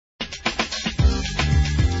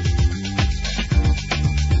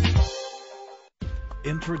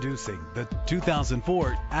Introducing the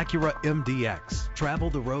 2004 Acura MDX. Travel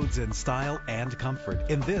the roads in style and comfort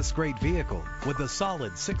in this great vehicle with a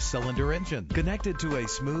solid 6-cylinder engine connected to a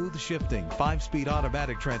smooth shifting 5-speed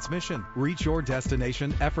automatic transmission. Reach your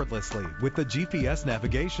destination effortlessly with the GPS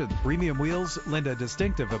navigation. Premium wheels lend a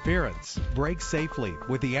distinctive appearance. Brake safely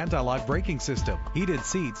with the anti-lock braking system. Heated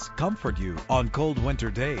seats comfort you on cold winter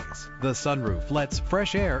days. The sunroof lets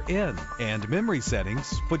fresh air in, and memory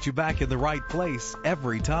settings put you back in the right place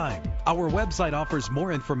every time. Our website offers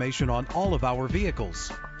more information on all of our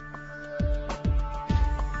vehicles.